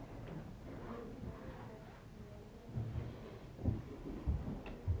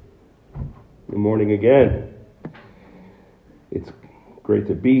morning again. It's great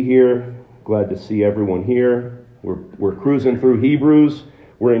to be here. Glad to see everyone here. We're cruising through Hebrews.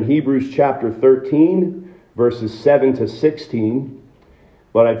 We're in Hebrews chapter 13, verses 7 to 16.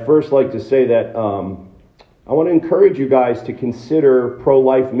 But I'd first like to say that I want to encourage you guys to consider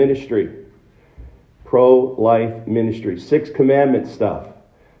pro-life ministry. Pro-life ministry. 6 commandment stuff.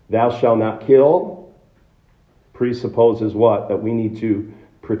 Thou shalt not kill presupposes what? That we need to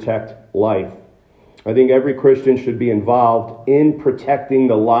protect life. I think every Christian should be involved in protecting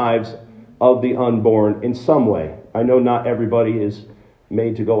the lives of the unborn in some way. I know not everybody is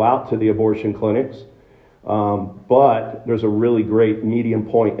made to go out to the abortion clinics, but there's a really great medium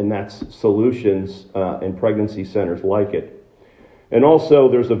point, and that's solutions and pregnancy centers like it. And also,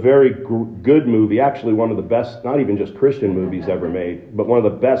 there's a very good movie, actually one of the best, not even just Christian movies ever made, but one of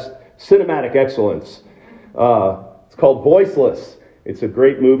the best cinematic excellence. It's called Voiceless. It's a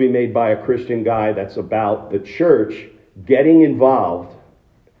great movie made by a Christian guy that's about the church getting involved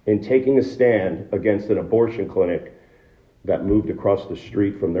in taking a stand against an abortion clinic that moved across the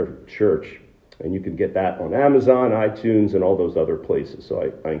street from their church. And you can get that on Amazon, iTunes, and all those other places.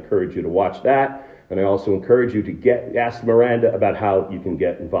 So I encourage you to watch that. And I also encourage you to ask Miranda about how you can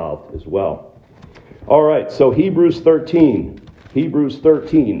get involved as well. All right, so Hebrews 13. Hebrews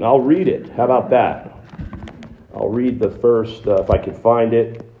 13. I'll read it. How about that? I'll read the first, if I can find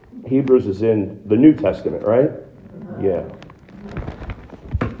it. Hebrews is in the New Testament, right? Yeah.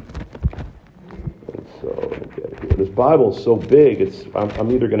 And so, let me get it here. This Bible is so big, I'm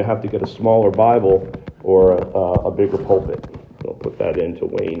either going to have to get a smaller Bible or a bigger pulpit. I'll put that into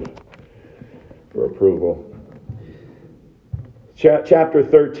Wayne for approval. Chapter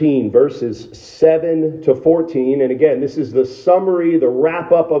 13, verses 7 to 14. And again, this is the summary, the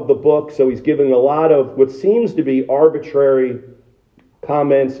wrap-up of the book. So he's giving a lot of what seems to be arbitrary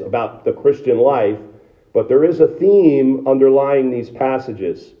comments about the Christian life. But there is a theme underlying these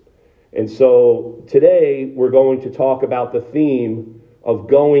passages. And so today we're going to talk about the theme of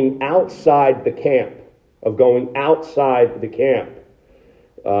going outside the camp. Of going outside the camp.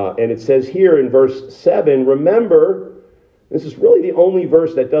 And it says here in verse 7, remember... This is really the only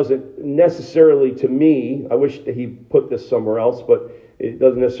verse that doesn't necessarily, to me, I wish that he put this somewhere else, but it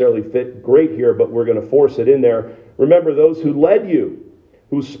doesn't necessarily fit great here, but we're going to force it in there. Remember those who led you,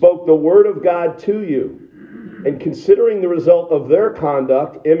 who spoke the word of God to you, and considering the result of their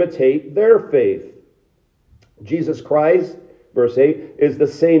conduct, imitate their faith. Jesus Christ, verse 8, is the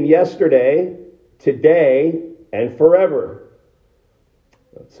same yesterday, today, and forever.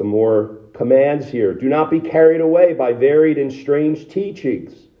 Some more commands here. Do not be carried away by varied and strange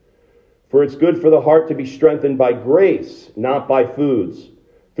teachings, for it's good for the heart to be strengthened by grace, not by foods,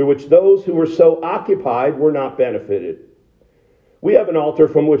 through which those who were so occupied were not benefited. We have an altar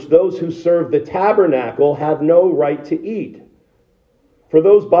from which those who serve the tabernacle have no right to eat. For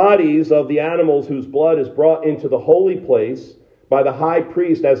those bodies of the animals whose blood is brought into the holy place by the high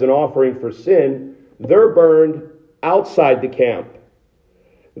priest as an offering for sin, they're burned outside the camp.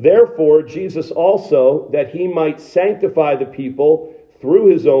 Therefore, Jesus also, that he might sanctify the people through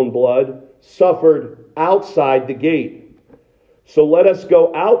his own blood, suffered outside the gate. So let us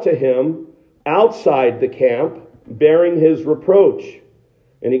go out to him outside the camp, bearing his reproach.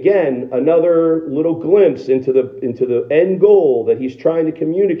 And again, another little glimpse into the end goal that he's trying to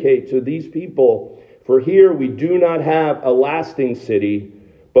communicate to these people. For here we do not have a lasting city,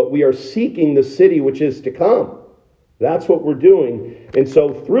 but we are seeking the city which is to come. That's what we're doing. And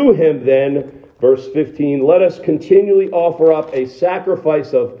so through him then, verse 15, let us continually offer up a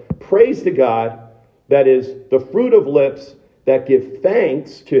sacrifice of praise to God, that is the fruit of lips that give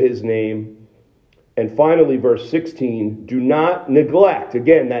thanks to his name. And finally, verse 16, do not neglect.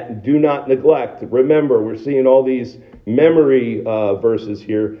 Again, that do not neglect. Remember, we're seeing all these memory verses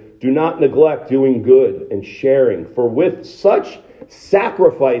here. Do not neglect doing good and sharing, for with such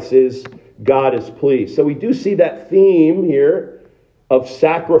sacrifices God is pleased. So we do see that theme here of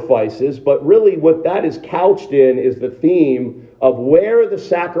sacrifices, but really what that is couched in is the theme of where the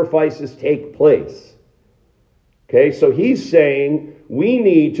sacrifices take place. Okay, so he's saying we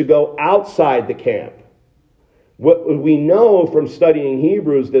need to go outside the camp. What we know from studying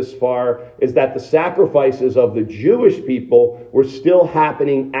Hebrews this far is that the sacrifices of the Jewish people were still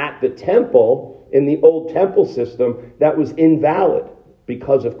happening at the temple in the old temple system that was invalid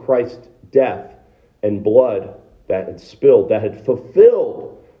because of Christ's death and blood that had spilled, that had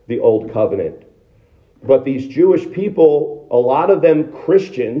fulfilled the old covenant. But these Jewish people, a lot of them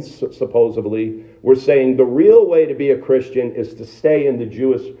Christians, supposedly, were saying the real way to be a Christian is to stay in the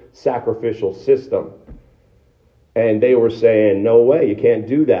Jewish sacrificial system. And they were saying, no way, you can't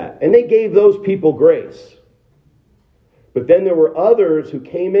do that. And they gave those people grace. But then there were others who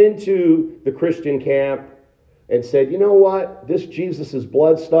came into the Christian camp and said, you know what, this Jesus'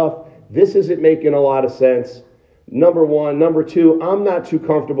 blood stuff, this isn't making a lot of sense. Number one. Number two, I'm not too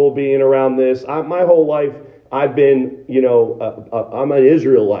comfortable being around this. My whole life, I've been, I'm an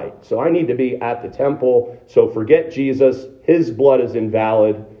Israelite, so I need to be at the temple. So forget Jesus. His blood is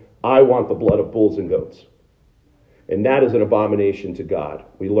invalid. I want the blood of bulls and goats. And that is an abomination to God.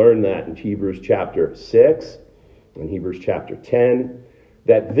 We learn that in Hebrews chapter 6 and Hebrews chapter 10,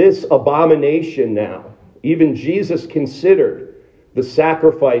 that this abomination now, even Jesus considered the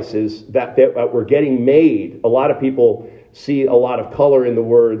sacrifices that were getting made. A lot of people see a lot of color in the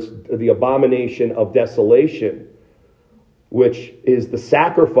words, the abomination of desolation, which is the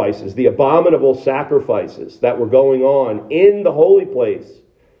sacrifices, the abominable sacrifices that were going on in the holy place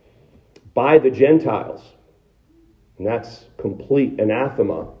by the Gentiles. And that's complete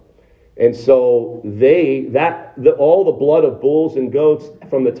anathema. And so all the blood of bulls and goats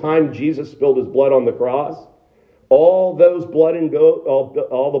from the time Jesus spilled his blood on the cross, all those blood and goat,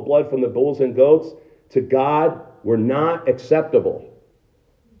 all the blood from the bulls and goats to God were not acceptable.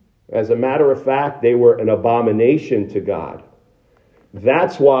 As a matter of fact, they were an abomination to God.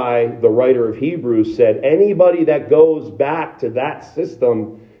 That's why the writer of Hebrews said anybody that goes back to that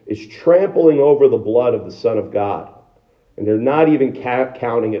system is trampling over the blood of the Son of God. And they're not even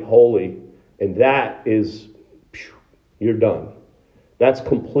counting it holy. And that is, you're done. That's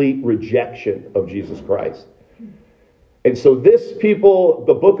complete rejection of Jesus Christ. And so this people,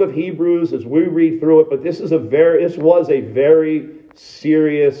 the book of Hebrews, as we read through it, but this was a very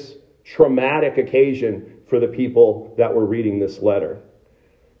serious, traumatic occasion for the people that were reading this letter.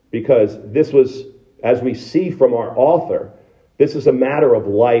 Because this was, as we see from our author, this is a matter of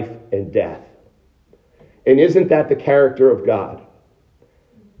life and death. And isn't that the character of God?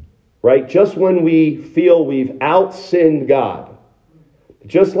 Right? Just when we feel we've out-sinned God,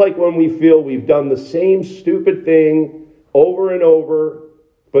 just like when we feel we've done the same stupid thing over and over,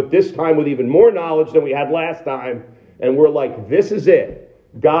 but this time with even more knowledge than we had last time, and we're like, this is it.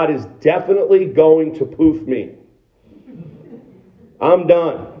 God is definitely going to poof me. I'm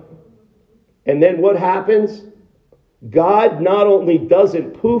done. And then what happens? God not only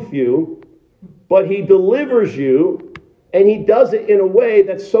doesn't poof you, but he delivers you, and he does it in a way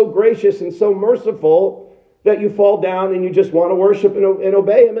that's so gracious and so merciful that you fall down and you just want to worship and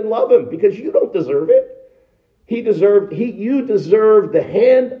obey him and love him, because you don't deserve it. You deserved the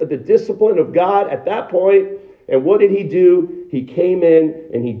hand of the discipline of God at that point. And what did he do? He came in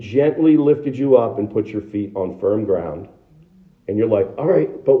and he gently lifted you up and put your feet on firm ground. And you're like, all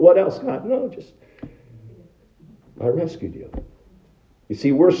right, but what else, God? No, just, I rescued you. You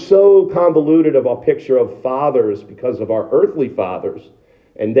see, we're so convoluted of a picture of fathers because of our earthly fathers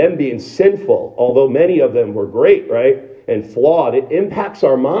and them being sinful, although many of them were great, right? And flawed. It impacts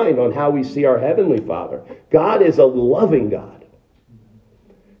our mind on how we see our heavenly Father. God is a loving God.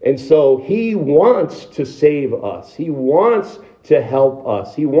 And so he wants to save us. He wants to help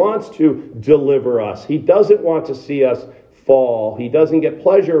us. He wants to deliver us. He doesn't want to see us fall. He doesn't get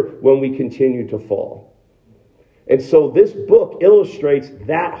pleasure when we continue to fall. And so this book illustrates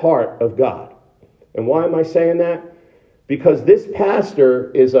that heart of God. And why am I saying that? Because this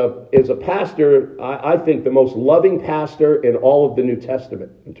pastor is a pastor, I think the most loving pastor in all of the New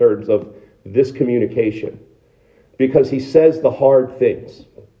Testament in terms of this communication. Because he says the hard things.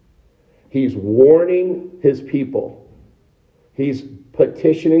 He's warning his people. He's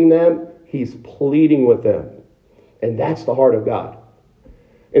petitioning them. He's pleading with them. And that's the heart of God.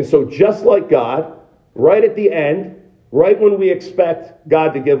 And so just like God, right at the end, right when we expect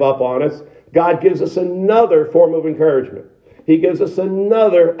God to give up on us, God gives us another form of encouragement. He gives us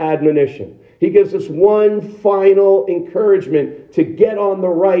another admonition. He gives us one final encouragement to get on the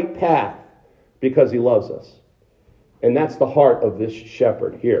right path because he loves us. And that's the heart of this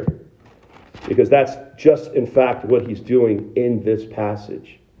shepherd here. Because that's just, in fact, what he's doing in this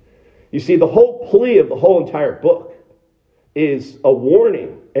passage. You see, the whole plea of the whole entire book is a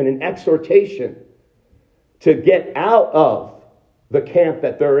warning and an exhortation to get out of the camp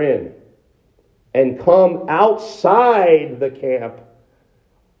that they're in and come outside the camp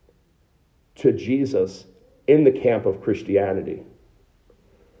to Jesus in the camp of Christianity.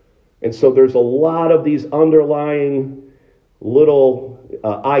 And so there's a lot of these underlying little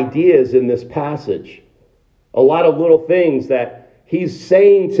ideas in this passage. A lot of little things that he's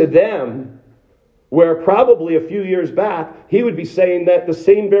saying to them, where probably a few years back, he would be saying that the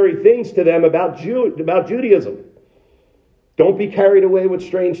same very things to them about Judaism. Don't be carried away with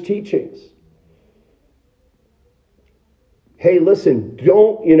strange teachings. hey, listen,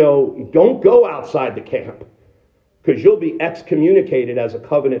 don't go outside the camp, because you'll be excommunicated as a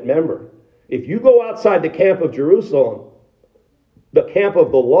covenant member. If you go outside the camp of Jerusalem, the camp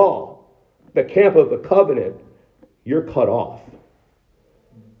of the law, the camp of the covenant, you're cut off.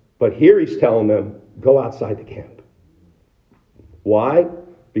 But here he's telling them, go outside the camp. Why?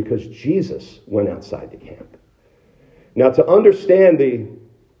 Because Jesus went outside the camp. Now, to understand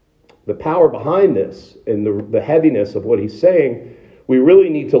the power behind this and the heaviness of what he's saying, we really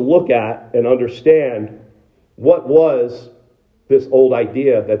need to look at and understand what was this old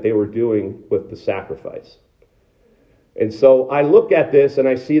idea that they were doing with the sacrifice. And so I look at this and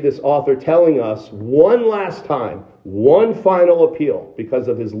I see this author telling us one last time, one final appeal, because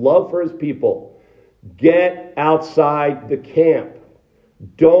of his love for his people: get outside the camp.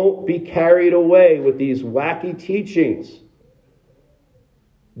 Don't be carried away with these wacky teachings.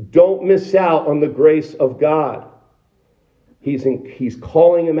 Don't miss out on the grace of God. He's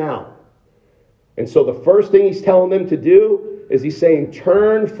calling him out. And so the first thing he's telling them to do is he's saying,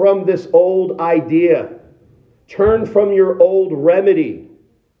 turn from this old idea. Turn from your old remedy.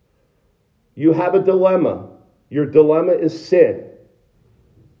 You have a dilemma. Your dilemma is sin.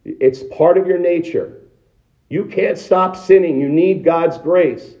 It's part of your nature. You can't stop sinning. You need God's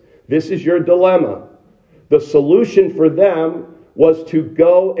grace. This is your dilemma. The solution for them was to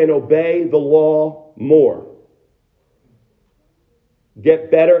go and obey the law more.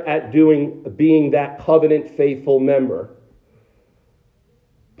 Get better at being that covenant faithful member.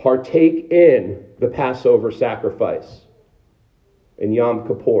 Partake in the Passover sacrifice and Yom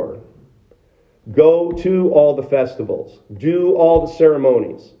Kippur. Go to all the festivals. Do all the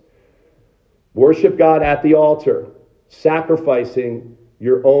ceremonies. Worship God at the altar, sacrificing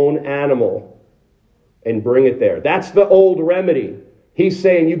your own animal and bring it there. That's the old remedy. He's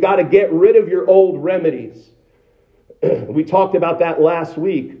saying you got to get rid of your old remedies. We talked about that last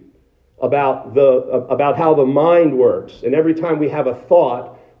week, about how the mind works. And every time we have a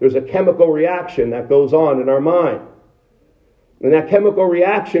thought, there's a chemical reaction that goes on in our mind. And that chemical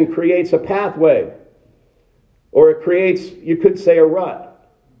reaction creates a pathway. Or it creates, you could say, a rut.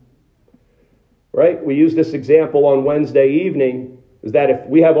 Right? We use this example on Wednesday evening, is that if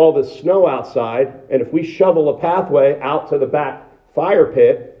we have all this snow outside, and if we shovel a pathway out to the back fire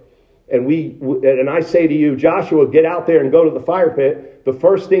pit, and I say to you, Joshua, get out there and go to the fire pit, the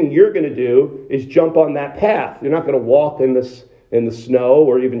first thing you're going to do is jump on that path. You're not going to walk in the snow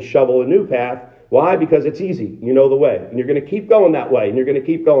or even shovel a new path. Why? Because it's easy. You know the way. And you're going to keep going that way, and you're going to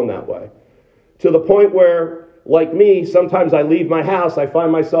keep going that way. To the point where, like me, sometimes I leave my house, I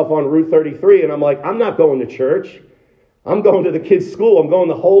find myself on Route 33, and I'm like, I'm not going to church. I'm going to the kids' school. I'm going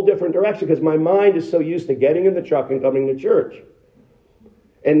the whole different direction because my mind is so used to getting in the truck and coming to church.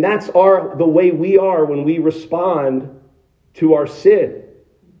 And that's the way we are when we respond to our sin.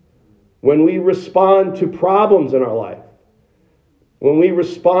 When we respond to problems in our life. When we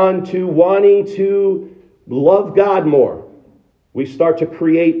respond to wanting to love God more. We start to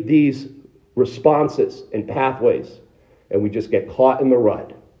create these responses and pathways. And we just get caught in the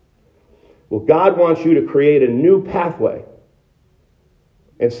rut. Well, God wants you to create a new pathway.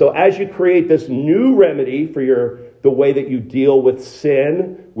 And so as you create this new remedy for the way that you deal with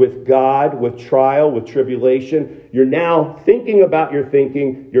sin, with God, with trial, with tribulation, you're now thinking about your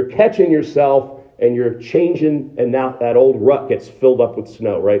thinking, you're catching yourself, and you're changing, and now that old rut gets filled up with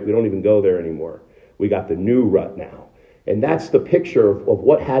snow, right? We don't even go there anymore. We got the new rut now. And that's the picture of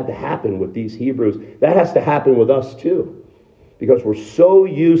what had to happen with these Hebrews. That has to happen with us too. Because we're so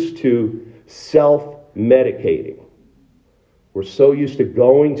used to self-medicating. We're so used to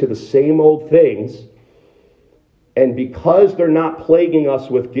going to the same old things, and because they're not plaguing us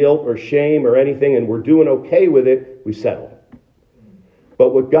with guilt or shame or anything, and we're doing okay with it, we settle.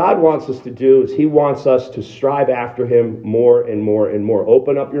 But what God wants us to do is He wants us to strive after Him more and more and more.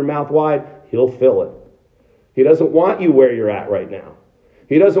 Open up your mouth wide, He'll fill it. He doesn't want you where you're at right now.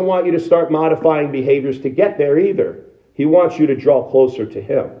 He doesn't want you to start modifying behaviors to get there either. He wants you to draw closer to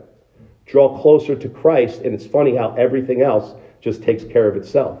Him. Draw closer to Christ, and it's funny how everything else just takes care of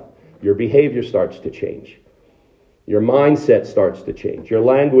itself. Your behavior starts to change. Your mindset starts to change. Your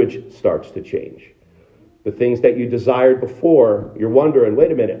language starts to change. The things that you desired before, you're wondering,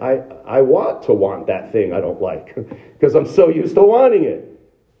 wait a minute, I want to want that thing I don't like because I'm so used to wanting it.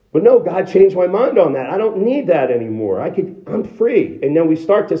 But no, God changed my mind on that. I don't need that anymore. I'm free. And then we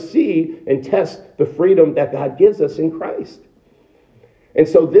start to see and test the freedom that God gives us in Christ. And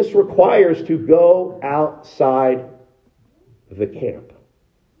so this requires to go outside the camp.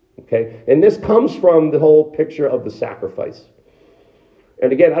 Okay? And this comes from the whole picture of the sacrifice.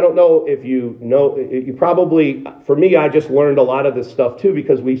 And again, I don't know if you know, you probably, for me, I just learned a lot of this stuff too,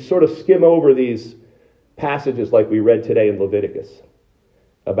 because we sort of skim over these passages like we read today in Leviticus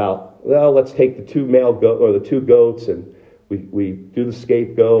about, well, let's take the two male goat or the two goats, and we do the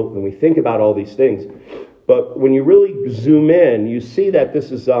scapegoat, and we think about all these things. But when you really zoom in, you see that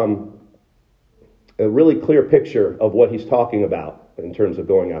this is a really clear picture of what he's talking about in terms of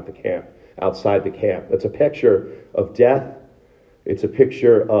going outside the camp. It's a picture of death. It's a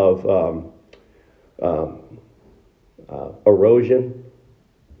picture of erosion.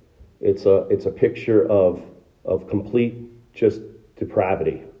 It's a picture of complete just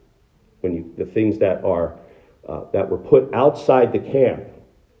depravity. The things that are that were put outside the camp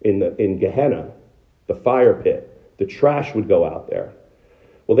in Gehenna, the fire pit, the trash would go out there.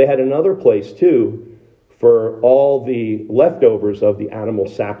 Well, they had another place too for all the leftovers of the animal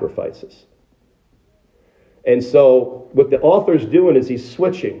sacrifices. And so what the author's doing is he's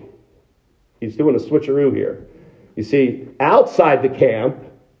switching. He's doing a switcheroo here. You see, outside the camp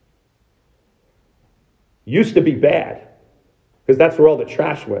used to be bad, because that's where all the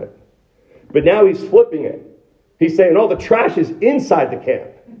trash went. But now he's flipping it. He's saying, oh, the trash is inside the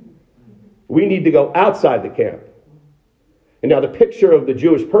camp. We need to go outside the camp. And now the picture of the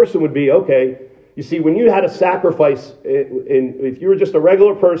Jewish person would be, okay, you see, when you had a sacrifice, if you were just a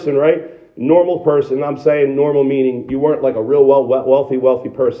regular person, right? Normal person, I'm saying normal meaning you weren't like a real wealthy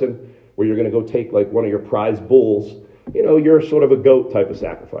person where you're going to go take like one of your prize bulls. You know, you're sort of a goat type of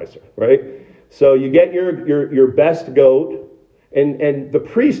sacrificer, right? So you get your best goat, and the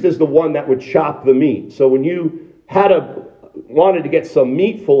priest is the one that would chop the meat. So when you wanted to get some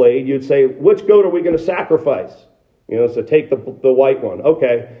meat filleted, you'd say, which goat are we going to sacrifice? You know, so take the white one.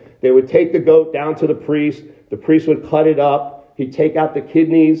 Okay. They would take the goat down to the priest. The priest would cut it up. He'd take out the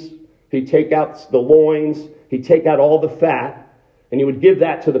kidneys. He'd take out the loins. He'd take out all the fat. And he would give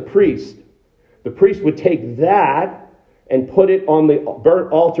that to the priest. The priest would take that and put it on the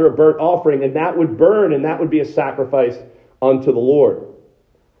burnt altar of burnt offering. And that would burn, and that would be a sacrifice unto the Lord.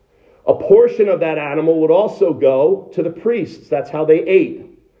 A portion of that animal would also go to the priests. That's how they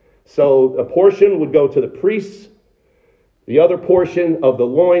ate. So a portion would go to the priests. The other portion of the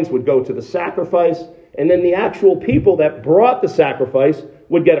loins would go to the sacrifice, and then the actual people that brought the sacrifice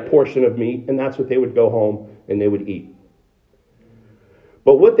would get a portion of meat, and that's what they would go home and they would eat.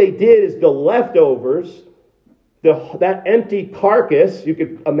 But what they did is the leftovers, that empty carcass, you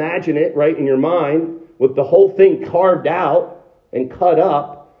could imagine it right in your mind, with the whole thing carved out and cut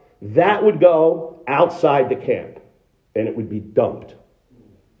up, that would go outside the camp, and it would be dumped.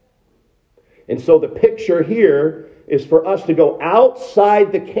 And so the picture here is for us to go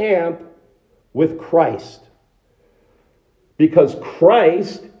outside the camp with Christ. Because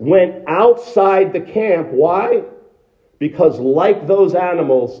Christ went outside the camp. Why? Because like those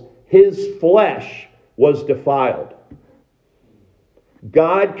animals, his flesh was defiled.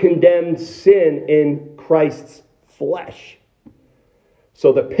 God condemned sin in Christ's flesh.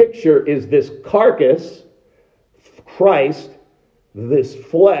 So the picture is this carcass, Christ, this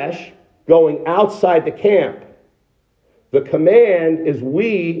flesh, going outside the camp. The command is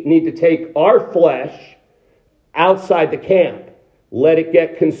we need to take our flesh outside the camp. Let it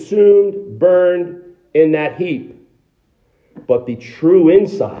get consumed, burned in that heap. But the true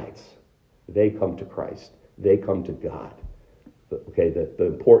insides, they come to Christ. They come to God. Okay, the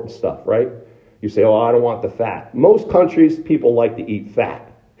important stuff, right? You say, oh, I don't want the fat. Most countries, people like to eat fat.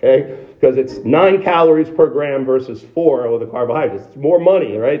 Okay? Because it's 9 calories per gram versus 4 with the carbohydrates. It's more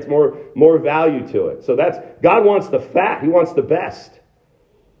money, right? It's more value to it. So God wants the fat. He wants the best.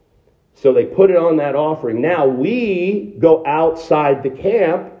 So they put it on that offering. Now we go outside the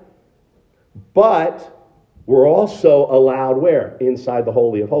camp, but we're also allowed where? Inside the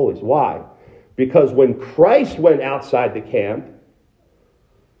Holy of Holies. Why? Because when Christ went outside the camp,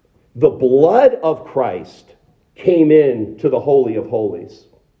 the blood of Christ came in to the Holy of Holies.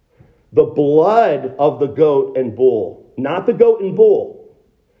 The blood of the goat and bull, not the goat and bull,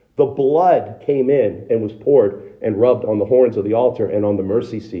 the blood came in and was poured and rubbed on the horns of the altar and on the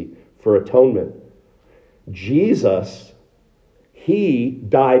mercy seat for atonement. Jesus, he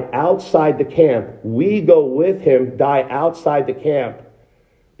died outside the camp. We go with him, die outside the camp,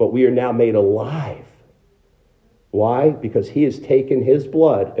 but we are now made alive. Why? Because he has taken his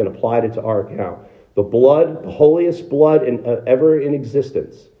blood and applied it to our account. The blood, the holiest blood ever in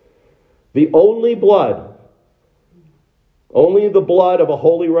existence. The only blood, only the blood of a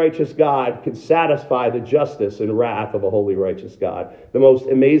holy righteous God can satisfy the justice and wrath of a holy righteous God. The most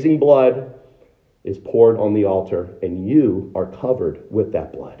amazing blood is poured on the altar, and you are covered with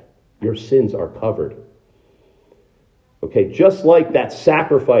that blood. Your sins are covered. Okay, just like that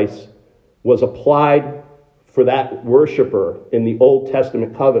sacrifice was applied for that worshiper in the Old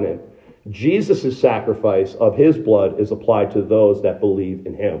Testament covenant, Jesus' sacrifice of his blood is applied to those that believe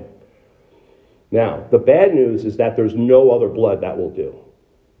in him. Now, the bad news is that there's no other blood that will do.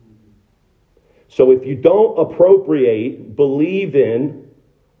 So if you don't appropriate, believe in,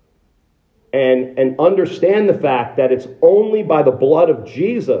 and understand the fact that it's only by the blood of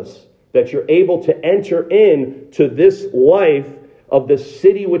Jesus that you're able to enter into this life of the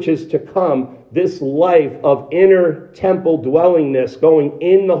city which is to come, this life of inner temple dwellingness, going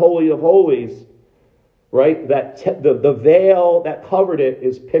in the Holy of Holies, right? That the veil that covered it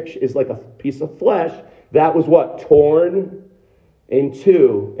is like a piece of flesh that was what? Torn in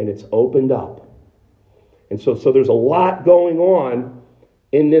two, and it's opened up. And so there's a lot going on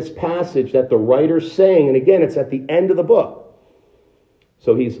in this passage that the writer's saying, and again, it's at the end of the book.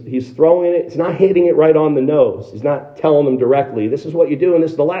 So he's throwing it, it's not hitting it right on the nose. He's not telling them directly, this is what you do, and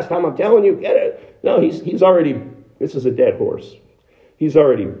this is the last time I'm telling you, get it. No, he's already, this is a dead horse. He's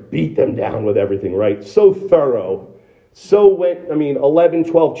already beat them down with everything, right? So thorough. 11,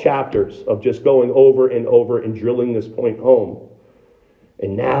 12 chapters of just going over and over and drilling this point home.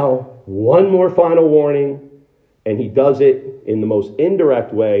 And now, one more final warning, and he does it in the most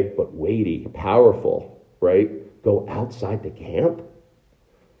indirect way, but weighty, powerful, right? Go outside the camp.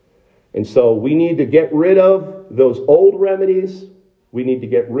 And so we need to get rid of those old remedies. We need to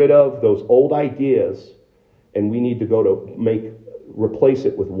get rid of those old ideas. And we need to replace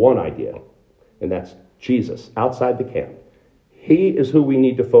it with one idea. And that's Jesus, outside the camp. He is who we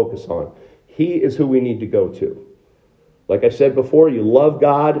need to focus on. He is who we need to go to. Like I said before, you love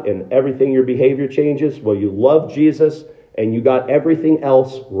God and everything, your behavior changes. Well, you love Jesus and you got everything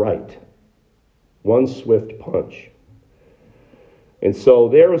else right. One swift punch. And so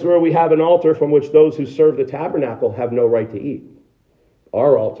there is where we have an altar from which those who serve the tabernacle have no right to eat.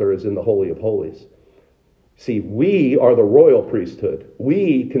 Our altar is in the Holy of Holies. See, we are the royal priesthood.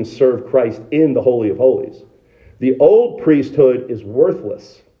 We can serve Christ in the Holy of Holies. The old priesthood is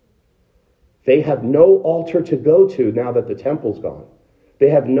worthless. They have no altar to go to now that the temple's gone. They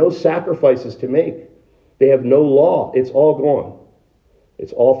have no sacrifices to make. They have no law. It's all gone.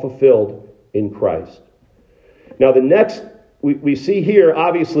 It's all fulfilled in Christ. Now the next, we see here,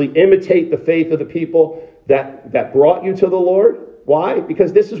 obviously, imitate the faith of the people that brought you to the Lord. Why?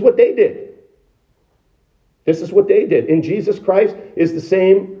 Because this is what they did. This is what they did. In Jesus Christ is the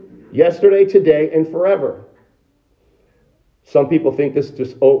same yesterday, today, and forever. Some people think this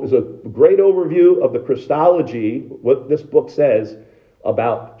just is a great overview of the Christology, what this book says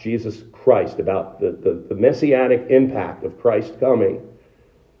about Jesus Christ, about the messianic impact of Christ coming.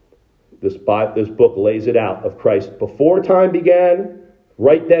 This book lays it out of Christ before time began,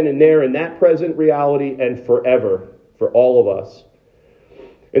 right then and there in that present reality, and forever for all of us.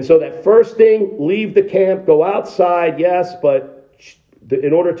 And so that first thing, leave the camp, go outside, yes, but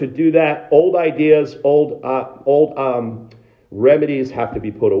in order to do that, old ideas, old remedies have to be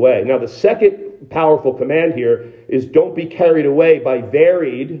put away. Now, the second powerful command here is don't be carried away by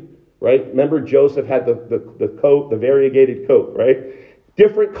varied, right? Remember Joseph had the coat, the variegated coat, right?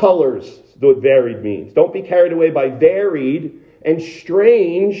 Different colors, what varied means. Don't be carried away by varied and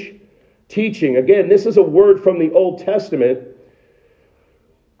strange teaching. Again, this is a word from the Old Testament.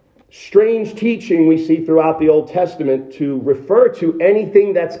 Strange teaching we see throughout the Old Testament to refer to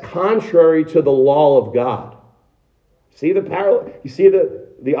anything that's contrary to the law of God. See the parallel? You see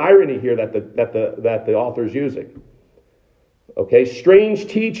the irony here that the author is using. Okay, strange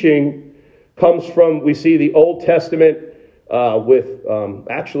teaching comes from, we see the Old Testament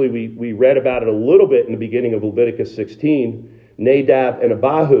we read about it a little bit in the beginning of Leviticus 16. Nadab and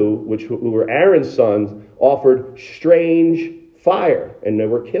Abihu, who were Aaron's sons, offered strange fire, and they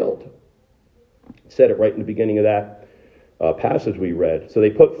were killed. It said it right in the beginning of that passage we read. So they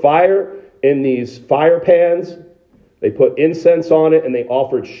put fire in these fire pans, they put incense on it, and they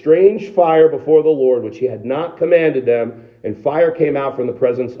offered strange fire before the Lord, which he had not commanded them, and fire came out from the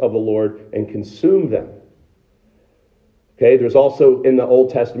presence of the Lord and consumed them. Okay, there's also in the Old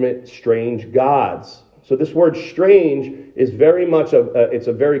Testament strange gods. So this word strange is very much it's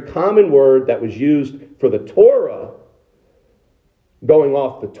a very common word that was used for the Torah, going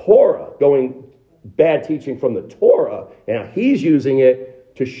off the Torah, going bad teaching from the Torah. Now he's using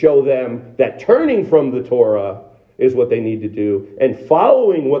it to show them that turning from the Torah is what they need to do, and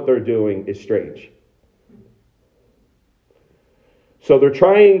following what they're doing is strange. So they're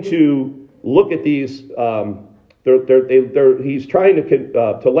trying to look at these. He's trying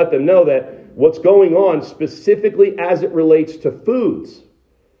to let them know that what's going on, specifically as it relates to foods,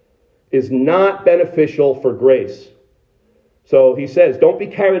 is not beneficial for grace. So he says, don't be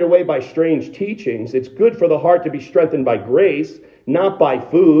carried away by strange teachings. It's good for the heart to be strengthened by grace, not by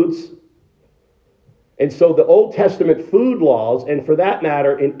foods. And so the Old Testament food laws, and for that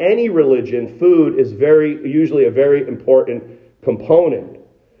matter, in any religion, food is usually a very important component.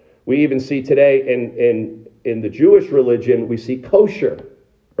 We even see today in the Jewish religion, we see kosher,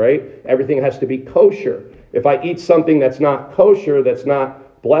 right? Everything has to be kosher. If I eat something that's not kosher, that's not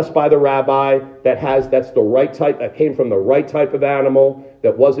blessed by the rabbi, that's the right type, that came from the right type of animal,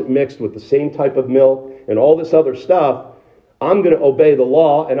 that wasn't mixed with the same type of milk, and all this other stuff, I'm going to obey the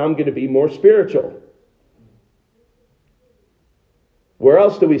law, and I'm going to be more spiritual. Where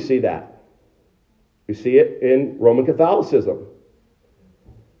else do we see that? We see it in Roman Catholicism,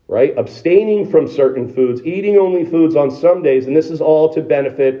 right? Abstaining from certain foods, eating only foods on some days, and this is all to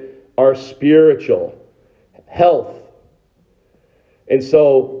benefit our spiritual health. And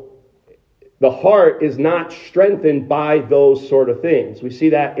so the heart is not strengthened by those sort of things. We see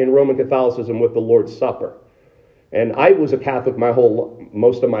that in Roman Catholicism with the Lord's Supper. And I was a Catholic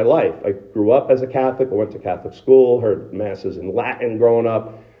most of my life. I grew up as a Catholic. I went to Catholic school, heard masses in Latin growing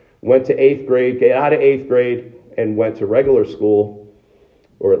up, went to 8th grade, got out of 8th grade, and went to regular school,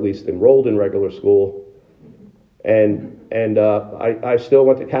 or at least enrolled in regular school. And I still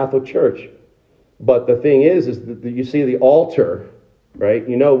went to Catholic church. But the thing is that you see the altar, right?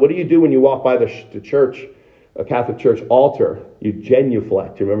 You know, what do you do when you walk by the church, a Catholic church altar? You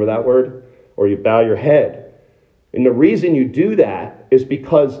genuflect. Do you remember that word? Or you bow your head. And the reason you do that is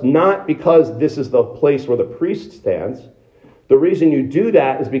not because this is the place where the priest stands. The reason you do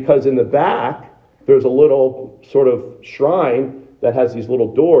that is because in the back, there's a little sort of shrine that has these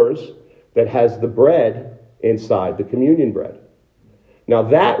little doors that has the bread inside, the communion bread. Now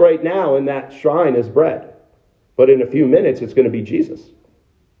that right now in that shrine is bread. But in a few minutes, it's going to be Jesus.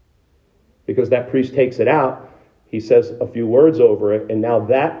 Because that priest takes it out. He says a few words over it, and now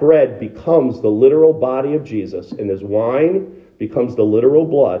that bread becomes the literal body of Jesus, and his wine becomes the literal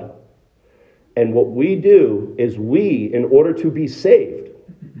blood. And what we do is in order to be saved,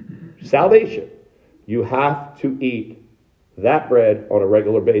 salvation, you have to eat that bread on a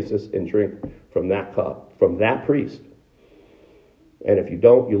regular basis and drink from that cup, from that priest. And if you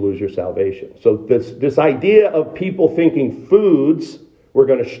don't, you lose your salvation. So this idea of people thinking foods were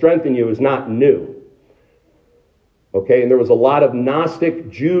going to strengthen you is not new. Okay, and there was a lot of Gnostic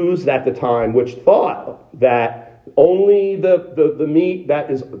Jews at the time which thought that only the meat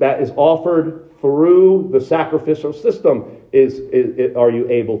that is offered through the sacrificial system are you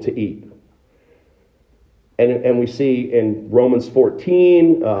able to eat. And we see in Romans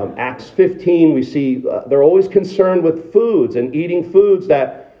 14, Acts 15, we see they're always concerned with foods and eating foods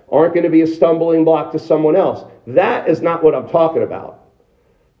that aren't going to be a stumbling block to someone else. That is not what I'm talking about.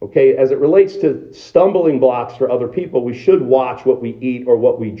 Okay, as it relates to stumbling blocks for other people, we should watch what we eat or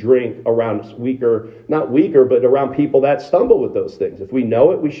what we drink around but around people that stumble with those things. If we know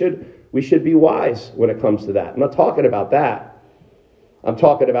it, we should be wise when it comes to that. I'm not talking about that. I'm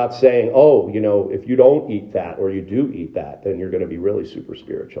talking about saying, if you don't eat that or you do eat that, then you're going to be really super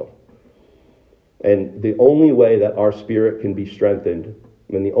spiritual. And the only way that our spirit can be strengthened,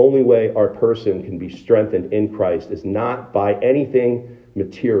 and the only way our person can be strengthened in Christ is not by anything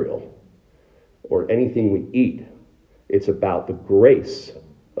material or anything we eat. It's about the grace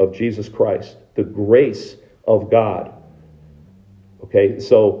of Jesus Christ, the grace of God. Okay,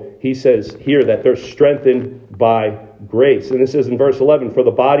 so he says here that they're strengthened by grace. And this is in verse 11, for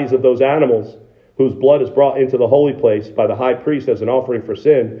the bodies of those animals whose blood is brought into the holy place by the high priest as an offering for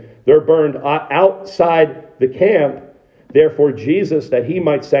sin, they're burned outside the camp. Therefore Jesus, that he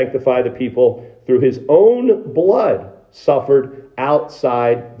might sanctify the people through his own blood, suffered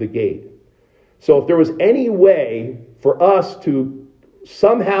outside the gate. So if there was any way for us to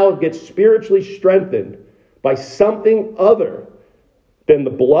somehow get spiritually strengthened by something other than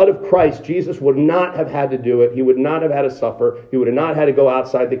the blood of Christ, Jesus would not have had to do it. He would not have had to suffer. He would have not had to go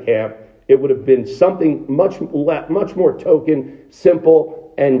outside the camp. It would have been something much more token,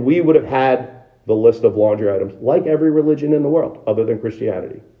 simple, and we would have had the list of laundry items like every religion in the world other than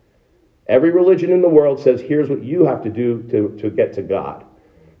Christianity. Every religion in the world says, here's what you have to do to get to God.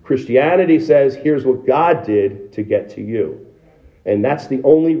 Christianity says, here's what God did to get to you. And that's the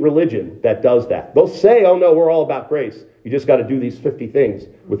only religion that does that. They'll say, oh no, we're all about grace. You just got to do these 50 things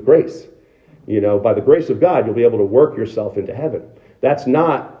with grace. By the grace of God, you'll be able to work yourself into heaven. That's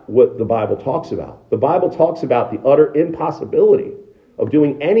not what the Bible talks about. The Bible talks about the utter impossibility of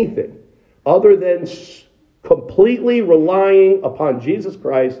doing anything other than completely relying upon Jesus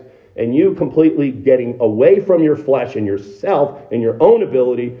Christ and you completely getting away from your flesh and yourself and your own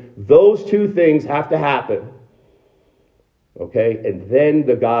ability. Those two things have to happen. Okay? And then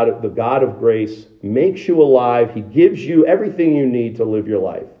the God of grace makes you alive. He gives you everything you need to live your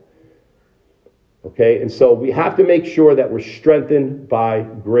life. Okay? And so we have to make sure that we're strengthened by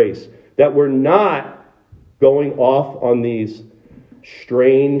grace. That we're not going off on these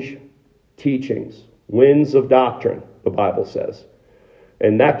strange teachings, winds of doctrine, the Bible says.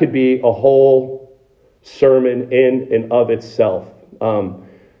 And that could be a whole sermon in and of itself.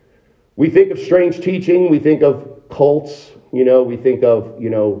 We think of strange teaching, we think of cults, we think of,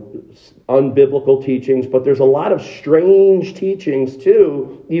 unbiblical teachings, but there's a lot of strange teachings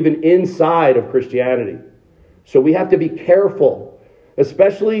too, even inside of Christianity. So we have to be careful,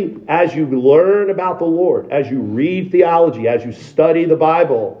 especially as you learn about the Lord, as you read theology, as you study the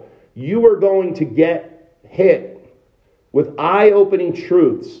Bible, you are going to get hit with eye-opening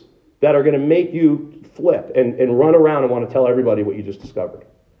truths that are going to make you flip and run around and want to tell everybody what you just discovered.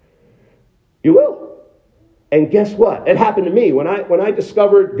 You will. And guess what? It happened to me. When I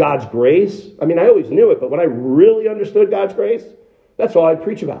discovered God's grace, I always knew it, but when I really understood God's grace, that's all I'd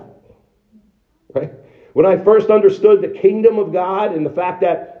preach about. Right? When I first understood the kingdom of God and the fact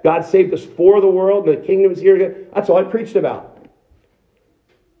that God saved us for the world and the kingdom is here again, that's all I preached about.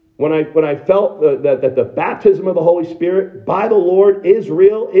 When I felt that the baptism of the Holy Spirit by the Lord is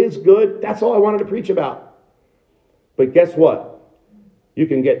real, is good, that's all I wanted to preach about. But guess what? You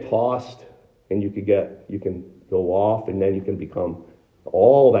can get tossed and you can go off and then you can become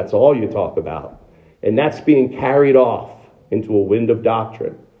that's all you talk about. And that's being carried off into a wind of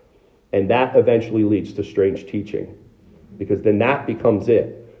doctrine. And that eventually leads to strange teaching. Because then that becomes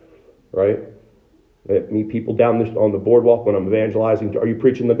it. Right? I meet people down on the boardwalk when I'm evangelizing. Are you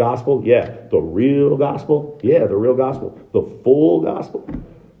preaching the gospel? Yeah. The real gospel? Yeah, the real gospel. The full gospel?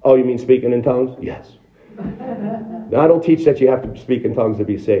 Oh, you mean speaking in tongues? Yes. Now, I don't teach that you have to speak in tongues to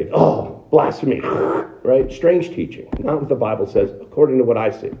be saved. Oh, blasphemy. Right? Strange teaching. Not what the Bible says, according to what I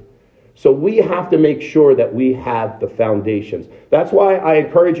see. So we have to make sure that we have the foundations. That's why I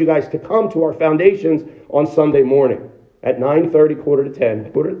encourage you guys to come to our foundations on Sunday morning at 9:30, quarter to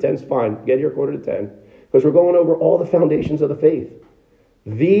 10. Quarter to 10 is fine. Get here quarter to 10. Because we're going over all the foundations of the faith.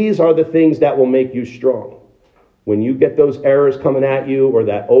 These are the things that will make you strong. When you get those errors coming at you or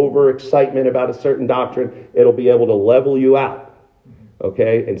that overexcitement about a certain doctrine, it'll be able to level you out.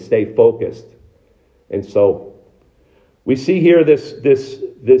 Okay? And stay focused. And so we see here this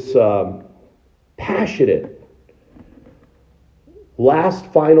passionate last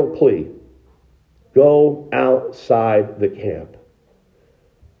final plea. Go outside the camp.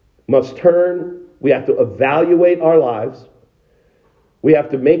 Must turn. We have to evaluate our lives. We have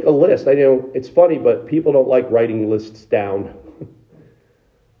to make a list. I know it's funny, but people don't like writing lists down.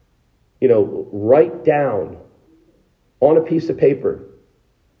 Write down on a piece of paper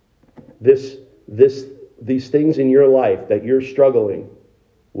these things in your life that you're struggling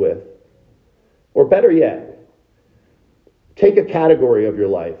with. Or better yet, take a category of your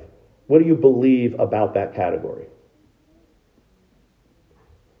life. What do you believe about that category?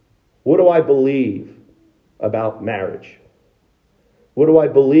 What do I believe about marriage? What do I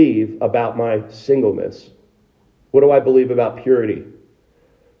believe about my singleness? What do I believe about purity?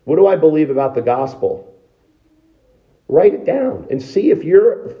 What do I believe about the gospel? Write it down and see if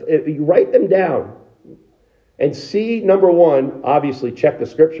you write them down and see, number one, obviously check the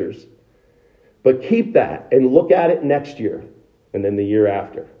scriptures, but keep that and look at it next year and then the year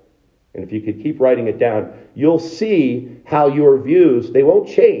after. And if you could keep writing it down, you'll see how your views, they won't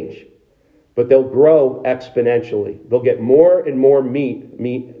change, but they'll grow exponentially. They'll get more and more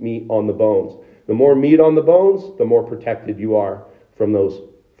meat on the bones. The more meat on the bones, the more protected you are from those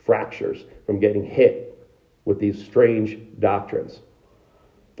fractures, from getting hit with these strange doctrines.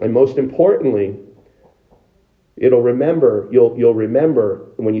 And most importantly, you'll remember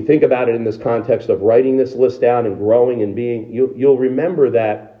when you think about it in this context of writing this list down and growing and being, you'll remember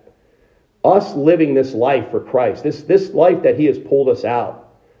that us living this life for Christ, this life that he has pulled us out,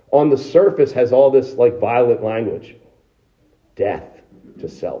 on the surface has all this violent language. Death to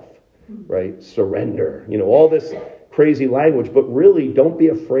self, right? Surrender, all this crazy language, but really don't be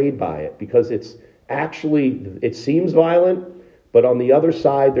afraid by it because it seems violent, but on the other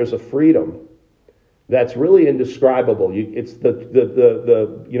side there's a freedom that's really indescribable. It's the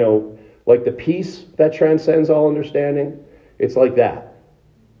peace that transcends all understanding. It's like that.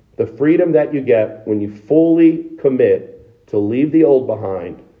 The freedom that you get when you fully commit to leave the old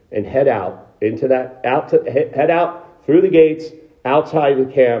behind and head out head out through the gates, outside the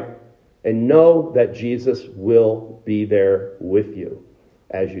camp, and know that Jesus will be there with you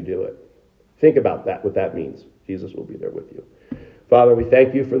as you do it. Think about that, what that means. Jesus will be there with you. Father, we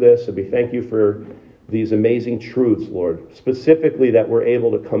thank you for this, and we thank you for these amazing truths, Lord, specifically that we're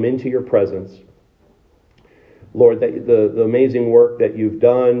able to come into your presence. Lord, that the amazing work that you've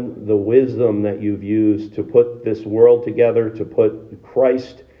done, the wisdom that you've used to put this world together, to put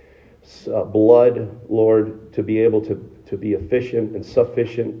Christ's blood, Lord, to be able to be efficient and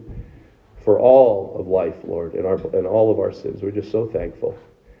sufficient for all of life, Lord, and all of our sins. We're just so thankful.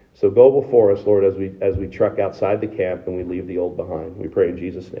 So go before us, Lord, as we trek outside the camp and we leave the old behind. We pray in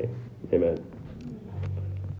Jesus' name. Amen.